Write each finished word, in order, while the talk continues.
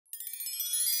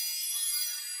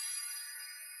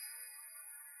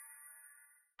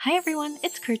Hi everyone,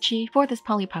 it's Kerchi. For this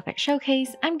Polly Pocket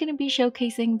showcase, I'm going to be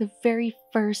showcasing the very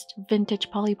first vintage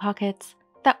Polly Pockets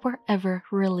that were ever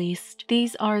released.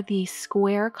 These are the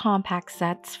square compact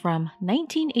sets from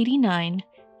 1989,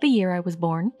 the year I was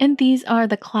born, and these are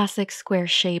the classic square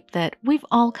shape that we've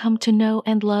all come to know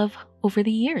and love over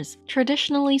the years.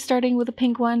 Traditionally starting with a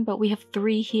pink one, but we have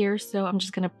three here, so I'm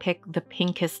just gonna pick the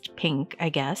pinkest pink, I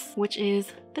guess, which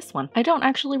is this one. I don't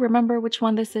actually remember which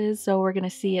one this is, so we're gonna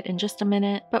see it in just a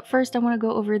minute. But first I wanna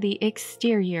go over the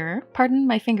exterior. Pardon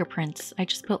my fingerprints, I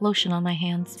just put lotion on my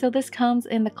hands. So this comes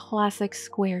in the classic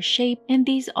square shape, and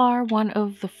these are one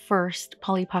of the first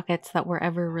Polly Pockets that were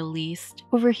ever released.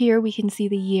 Over here we can see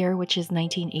the year, which is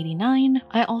 1989.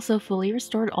 I also fully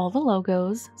restored all the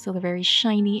logos, so they're very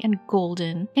shiny and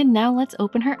golden. And now let's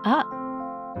open her up.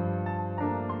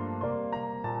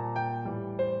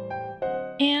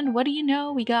 And what do you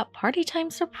know, we got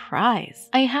Partytime Surprise.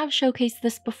 I have showcased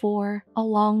this before,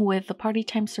 along with the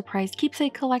Partytime Surprise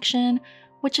keepsake collection,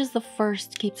 which is the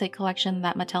first keepsake collection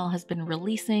that Mattel has been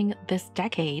releasing this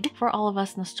decade for all of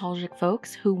us nostalgic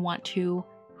folks who want to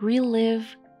relive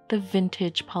the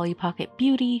vintage Polly Pocket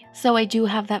beauty. So I do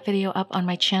have that video up on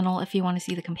my channel if you want to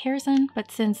see the comparison,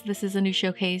 but since this is a new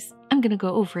showcase, I'm gonna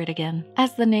go over it again.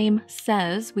 As the name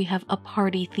says, we have a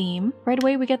party theme. Right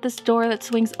away we get this door that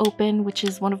swings open, which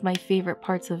is one of my favorite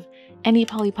parts of any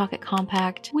Polly Pocket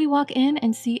compact. We walk in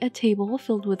and see a table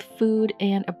filled with food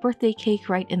and a birthday cake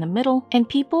right in the middle. And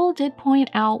people did point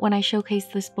out when I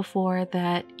showcased this before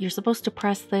that you're supposed to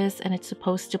press this and it's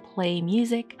supposed to play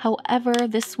music. However,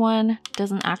 this one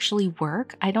doesn't actually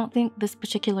work. I don't think this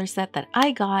particular set that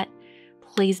I got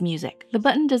plays music. The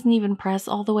button doesn't even press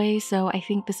all the way, so I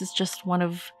think this is just one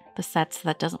of the sets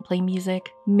that doesn't play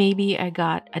music. Maybe I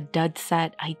got a dud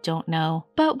set, I don't know.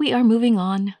 But we are moving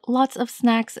on. Lots of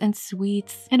snacks and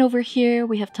sweets. And over here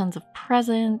we have tons of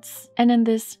presents. And in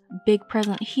this big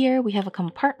present here we have a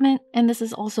compartment. And this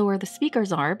is also where the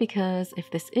speakers are, because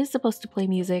if this is supposed to play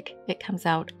music, it comes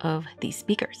out of these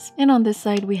speakers. And on this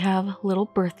side we have little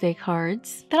birthday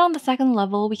cards. Then on the second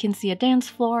level we can see a dance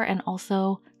floor and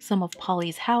also some of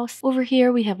Polly's house. Over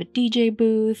here we have a DJ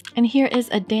booth, and here is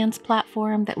a dance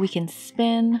platform that we can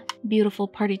spin. Beautiful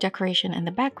party decoration in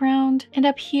the background. And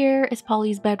up here is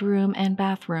Polly's bedroom and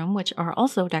bathroom, which are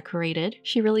also decorated.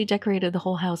 She really decorated the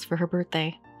whole house for her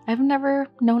birthday. I've never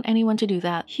known anyone to do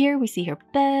that. Here we see her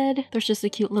bed. There's just a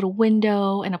cute little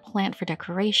window and a plant for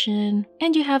decoration.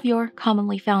 And you have your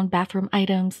commonly found bathroom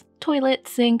items: toilet,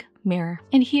 sink, mirror.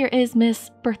 And here is Miss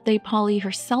Birthday Polly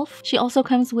herself. She also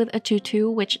comes with a tutu,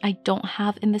 which I don't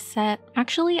have in the set.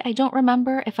 Actually, I don't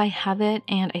remember if I have it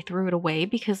and I threw it away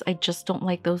because I just don't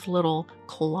like those little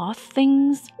cloth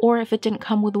things, or if it didn't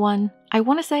come with one. I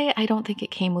want to say I don't think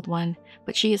it came with one,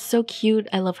 but she is so cute.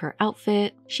 I love her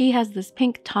outfit. She has this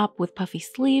pink top with puffy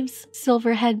sleeves,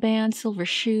 silver headband, silver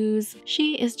shoes.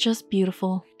 She is just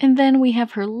beautiful. And then we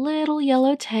have her little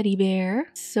yellow teddy bear,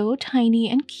 so tiny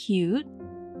and cute.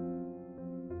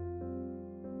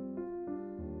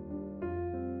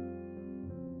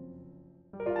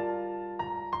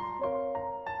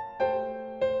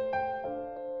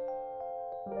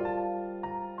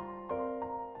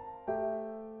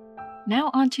 Now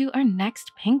on to our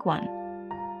next pink one.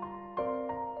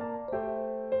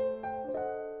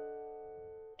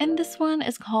 And this one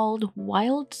is called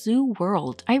Wild Zoo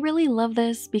World. I really love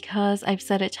this because I've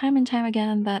said it time and time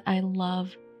again that I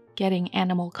love getting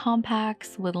animal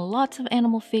compacts with lots of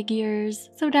animal figures.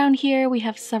 So down here we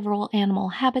have several animal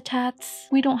habitats.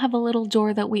 We don't have a little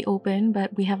door that we open,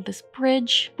 but we have this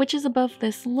bridge, which is above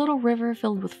this little river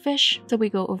filled with fish. So we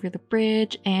go over the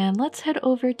bridge and let's head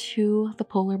over to the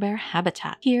polar bear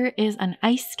habitat. Here is an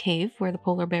ice cave where the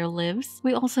polar bear lives.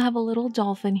 We also have a little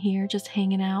dolphin here just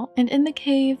hanging out. And in the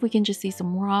cave we can just see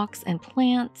some rocks and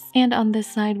plants. And on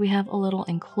this side we have a little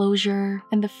enclosure,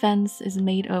 and the fence is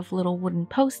made of little wooden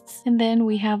posts. And then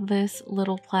we have this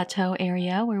little plateau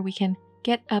area where we can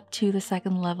get up to the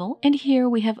second level. And here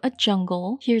we have a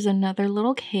jungle. Here's another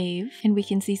little cave, and we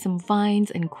can see some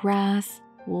vines and grass.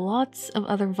 Lots of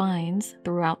other vines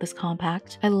throughout this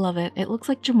compact. I love it. It looks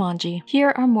like Jumanji.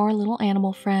 Here are more little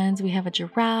animal friends. We have a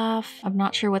giraffe. I'm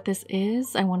not sure what this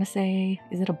is. I want to say,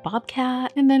 is it a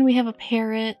bobcat? And then we have a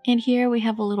parrot. And here we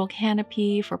have a little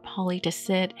canopy for Polly to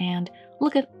sit and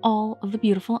look at all of the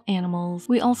beautiful animals.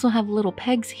 We also have little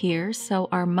pegs here, so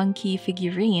our monkey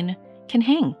figurine can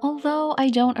hang. Although I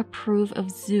don't approve of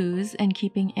zoos and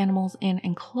keeping animals in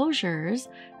enclosures,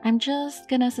 I'm just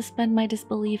gonna suspend my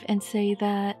disbelief and say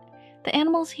that the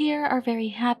animals here are very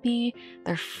happy,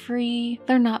 they're free,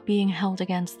 they're not being held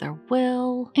against their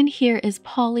will. And here is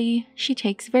Polly. She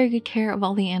takes very good care of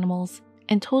all the animals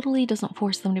and totally doesn't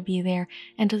force them to be there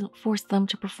and doesn't force them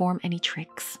to perform any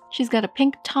tricks. She's got a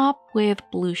pink top with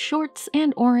blue shorts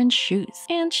and orange shoes,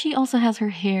 and she also has her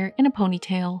hair in a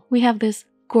ponytail. We have this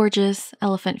gorgeous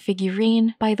elephant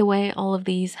figurine. By the way, all of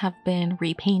these have been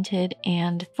repainted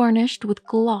and varnished with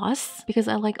gloss because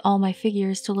I like all my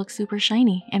figures to look super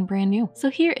shiny and brand new. So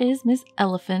here is Miss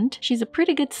Elephant. She's a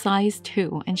pretty good size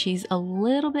too, and she's a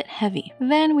little bit heavy.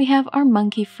 Then we have our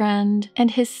monkey friend,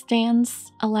 and his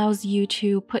stance allows you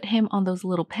to put him on those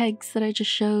little pegs that I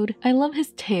just showed. I love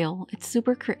his tail. It's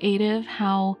super creative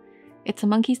how it's a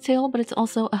monkey's tail, but it's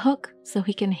also a hook, so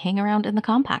he can hang around in the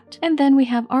compact. And then we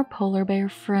have our polar bear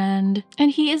friend,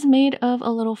 and he is made of a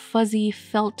little fuzzy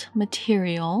felt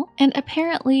material. And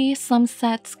apparently some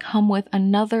sets come with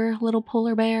another little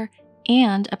polar bear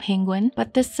and a penguin,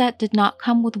 but this set did not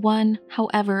come with one.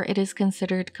 However, it is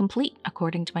considered complete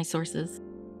according to my sources.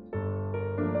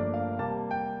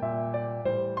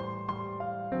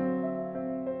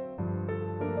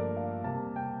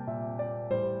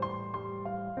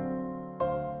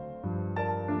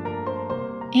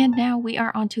 And now we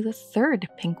are on to the third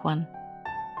pink one.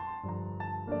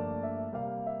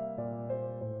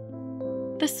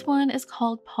 This one is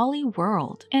called Polly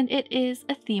World, and it is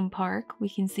a theme park. We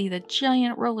can see the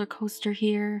giant roller coaster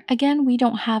here. Again, we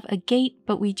don't have a gate,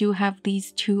 but we do have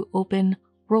these two open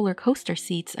roller coaster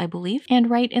seats, I believe. And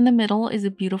right in the middle is a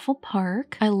beautiful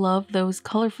park. I love those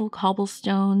colorful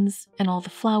cobblestones and all the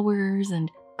flowers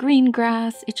and green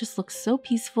grass. It just looks so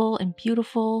peaceful and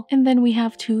beautiful. And then we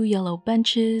have two yellow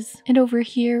benches. And over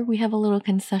here we have a little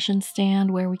concession stand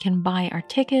where we can buy our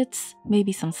tickets,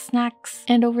 maybe some snacks.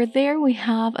 And over there we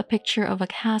have a picture of a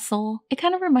castle. It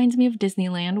kind of reminds me of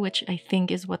Disneyland, which I think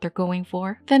is what they're going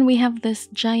for. Then we have this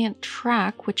giant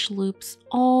track which loops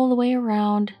all the way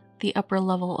around the upper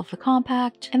level of the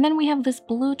compact. And then we have this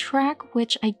blue track,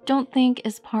 which I don't think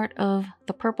is part of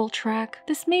the purple track.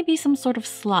 This may be some sort of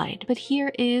slide, but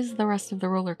here is the rest of the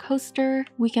roller coaster.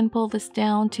 We can pull this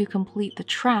down to complete the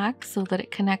track so that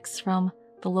it connects from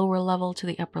the lower level to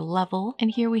the upper level.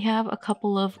 And here we have a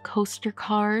couple of coaster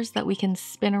cars that we can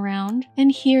spin around.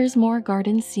 And here's more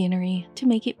garden scenery to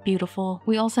make it beautiful.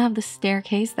 We also have the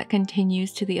staircase that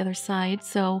continues to the other side,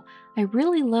 so I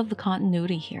really love the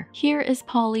continuity here. Here is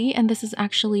Polly, and this is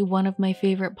actually one of my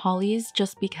favorite Pollies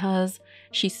just because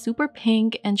she's super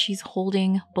pink and she's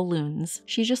holding balloons.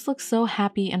 She just looks so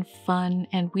happy and fun,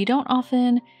 and we don't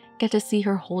often get to see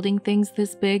her holding things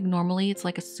this big. Normally it's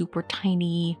like a super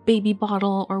tiny baby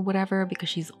bottle or whatever because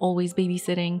she's always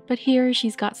babysitting. But here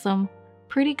she's got some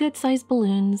pretty good sized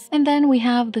balloons. And then we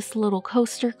have this little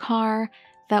coaster car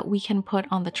that we can put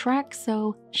on the track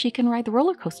so she can ride the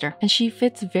roller coaster. And she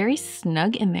fits very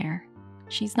snug in there.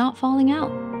 She's not falling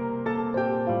out.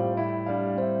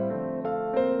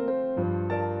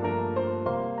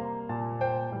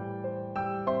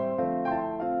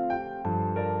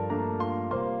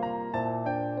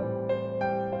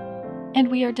 And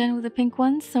we are done with the pink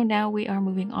ones, so now we are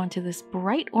moving on to this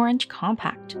bright orange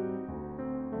compact.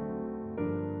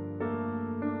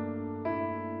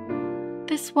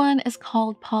 This one is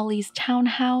called Polly's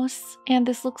Townhouse, and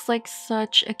this looks like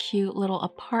such a cute little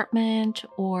apartment,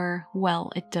 or,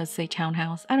 well, it does say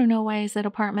townhouse. I don't know why I said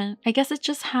apartment. I guess it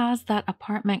just has that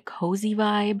apartment cozy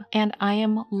vibe, and I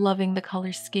am loving the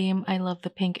color scheme. I love the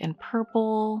pink and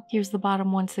purple. Here's the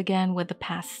bottom once again with the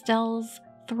pastels,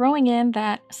 throwing in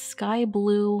that sky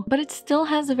blue, but it still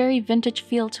has a very vintage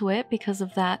feel to it because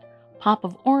of that pop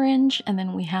of orange, and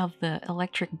then we have the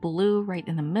electric blue right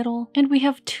in the middle. And we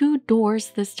have two doors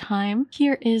this time.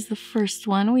 Here is the first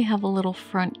one. We have a little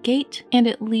front gate, and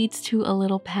it leads to a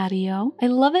little patio. I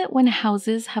love it when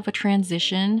houses have a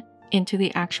transition into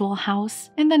the actual house.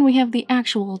 And then we have the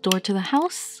actual door to the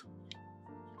house.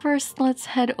 First, let's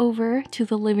head over to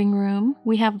the living room.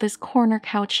 We have this corner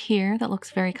couch here that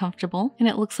looks very comfortable, and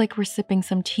it looks like we're sipping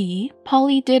some tea.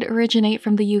 Polly did originate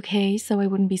from the UK, so I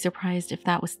wouldn't be surprised if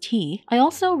that was tea. I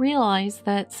also realized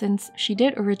that since she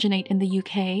did originate in the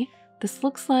UK, this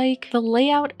looks like the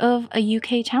layout of a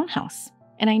UK townhouse.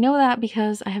 And I know that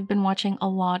because I have been watching a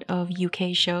lot of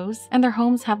UK shows, and their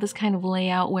homes have this kind of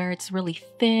layout where it's really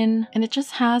thin, and it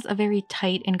just has a very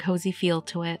tight and cozy feel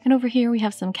to it. And over here we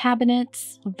have some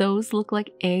cabinets. Those look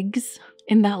like eggs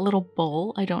in that little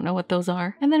bowl. I don't know what those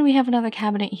are. And then we have another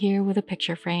cabinet here with a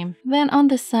picture frame. Then on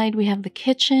this side we have the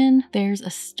kitchen. There's a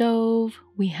stove.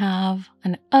 We have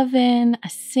an oven, a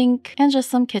sink, and just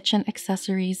some kitchen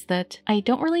accessories that I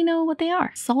don't really know what they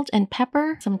are. Salt and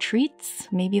pepper, some treats,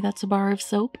 maybe that's a bar of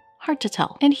soap. Hard to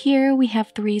tell. And here we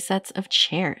have 3 sets of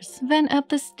chairs. Then up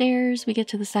the stairs, we get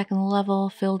to the 2nd level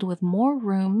filled with more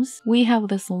rooms. We have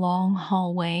this long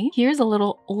hallway. Here's a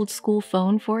little old school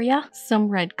phone for ya. Some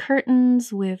red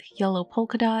curtains with yellow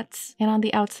polka dots. And on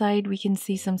the outside, we can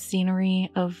see some scenery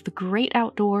of the great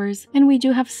outdoors. And we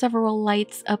do have several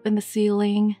lights up in the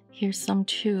ceiling. Here's some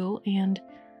too, and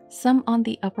some on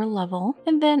the upper level.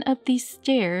 And then up these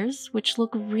stairs, which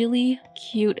look really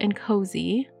cute and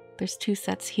cozy. There's 2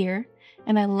 sets here,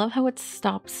 and I love how it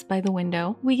stops by the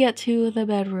window. We get to the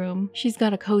bedroom. She's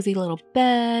got a cozy little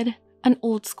bed, an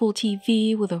old school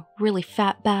TV with a really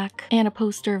fat back, and a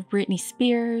poster of Britney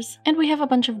Spears. And we have a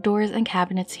bunch of doors and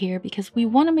cabinets here because we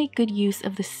want to make good use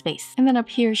of this space. And then up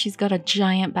here, she's got a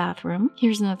giant bathroom.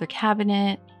 Here's another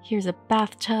cabinet. Here's a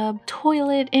bathtub,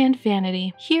 toilet, and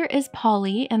vanity. Here is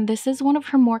Polly, and this is one of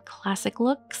her more classic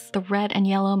looks. The red and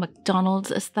yellow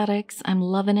McDonald's aesthetics. I'm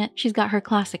loving it. She's got her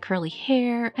classic curly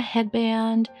hair, a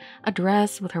headband, a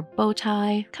dress with her bow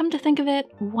tie. Come to think of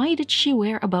it, why did she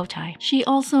wear a bow tie? She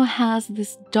also has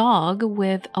this dog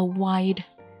with a wide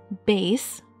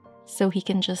base, so he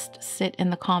can just sit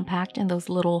in the compact in those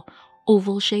little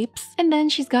oval shapes. And then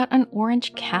she's got an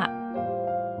orange cat.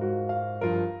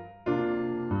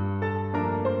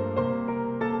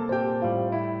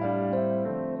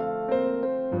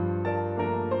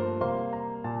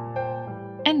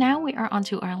 And now we are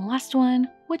onto our last one,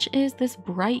 which is this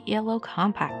bright yellow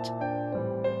compact.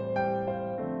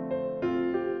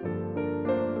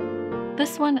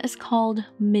 This one is called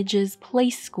Midge's Play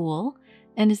School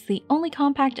and is the only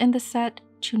compact in the set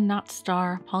to not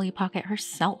star Polly Pocket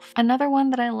herself. Another one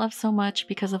that I love so much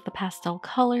because of the pastel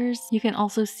colors. You can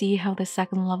also see how the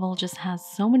 2nd level just has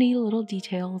so many little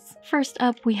details. First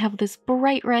up, we have this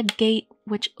bright red gate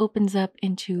which opens up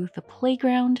into the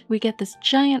playground. We get this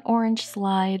giant orange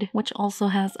slide, which also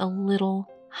has a little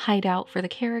hideout for the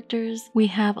characters. We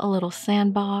have a little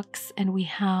sandbox, and we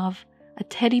have a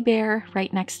teddy bear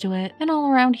right next to it. And all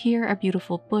around here are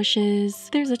beautiful bushes.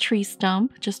 There's a tree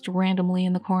stump just randomly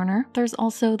in the corner. There's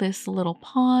also this little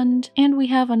pond, and we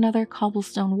have another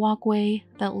cobblestone walkway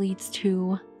that leads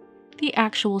to the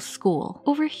actual school.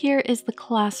 Over here is the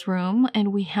classroom,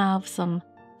 and we have some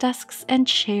desks and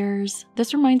chairs.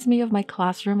 This reminds me of my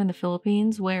classroom in the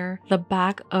Philippines where the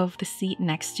back of the seat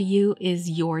next to you is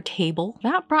your table.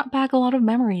 That brought back a lot of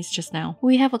memories just now.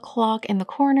 We have a clock in the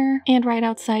corner, and right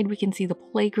outside we can see the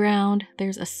playground.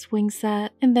 There's a swing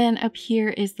set, and then up here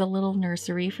is the little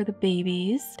nursery for the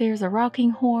babies. There's a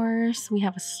rocking horse, we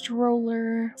have a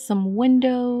stroller, some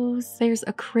windows, there's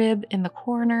a crib in the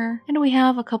corner, and we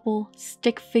have a couple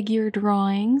stick figure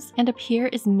drawings. And up here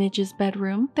is Midge's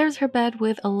bedroom. There's her bed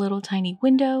with a little tiny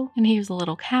window, and here's a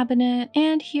little cabinet,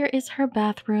 and here is her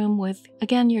bathroom with,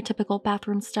 again, your typical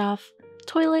bathroom stuff.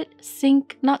 Toilet,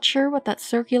 sink, not sure what that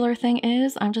circular thing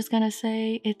is. I'm just gonna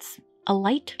say it's a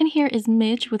light. And here is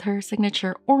Midge with her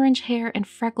signature orange hair and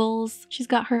freckles. She's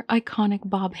got her iconic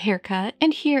bob haircut.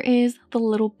 And here is the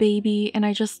little baby, and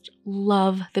I just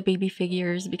love the baby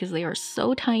figures because they are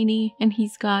so tiny, and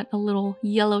he's got a little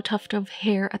yellow tuft of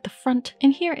hair at the front.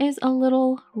 And here is a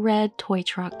little red toy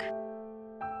truck.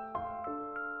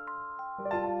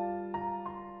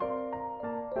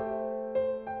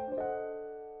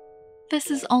 This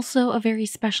is also a very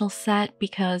special set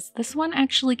because this one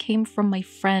actually came from my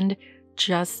friend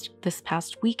just this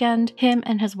past weekend. Him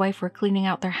and his wife were cleaning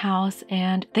out their house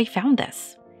and they found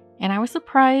this. And I was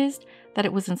surprised that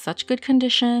it was in such good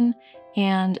condition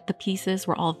and the pieces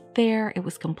were all there. It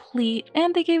was complete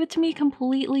and they gave it to me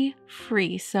completely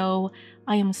free. So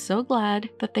I am so glad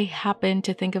that they happened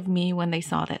to think of me when they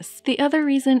saw this. The other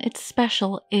reason it's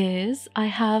special is I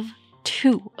have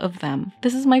 2 of them.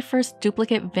 This is my first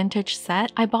duplicate vintage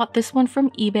set. I bought this one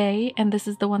from eBay, and this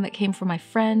is the one that came from my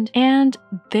friend, and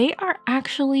they are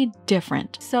actually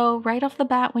different. So right off the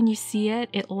bat, when you see it,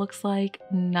 it looks like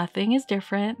nothing is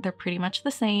different. They're pretty much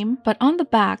the same. But on the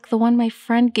back, the one my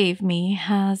friend gave me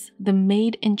has the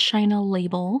Made in China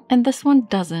label, and this one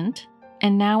doesn't.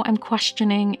 And now I'm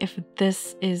questioning if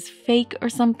this is fake or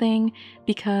something,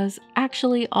 because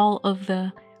actually all of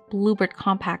the Bluebird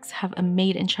compacts have a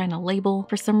Made in China label.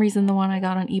 For some reason, the one I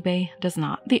got on eBay does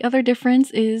not. The other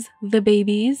difference is the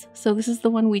babies. So this is the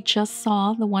one we just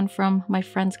saw, the one from my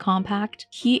friend's compact.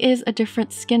 He is a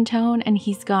different skin tone and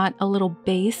he's got a little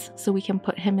base so we can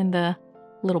put him in the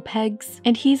little pegs.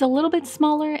 And he's a little bit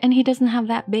smaller and he doesn't have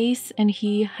that base and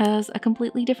he has a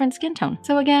completely different skin tone.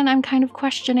 So again, I'm kind of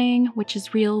questioning which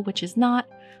is real, which is not.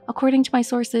 According to my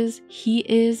sources, he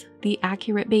is the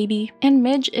accurate baby. And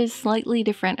Midge is slightly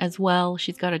different as well.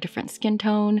 She's got a different skin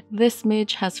tone. This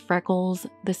Midge has freckles.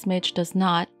 This Midge does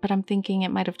not, but I'm thinking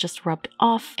it might have just rubbed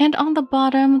off. And on the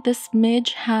bottom, this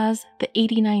Midge has the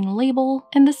 89 label,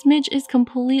 and this Midge is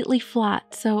completely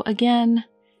flat. So again,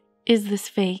 is this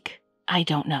fake? I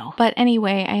don't know. But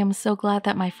anyway, I am so glad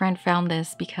that my friend found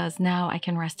this because now I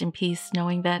can rest in peace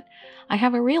knowing that I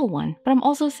have a real one. But I'm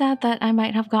also sad that I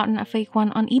might have gotten a fake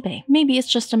one on eBay. Maybe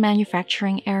it's just a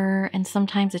manufacturing error and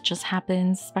sometimes it just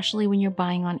happens, especially when you're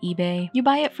buying on eBay. You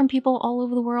buy it from people all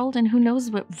over the world and who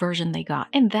knows what version they got.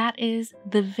 And that is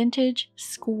the vintage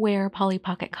square Polly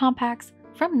Pocket Compacts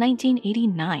from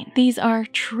 1989. These are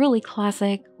truly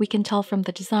classic. We can tell from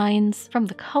the designs, from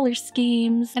the color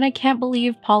schemes, and I can't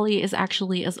believe Polly is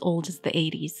actually as old as the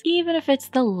 80s, even if it's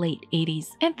the late 80s.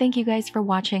 And thank you guys for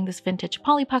watching this vintage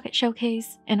Polly Pocket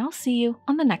showcase, and I'll see you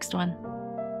on the next one.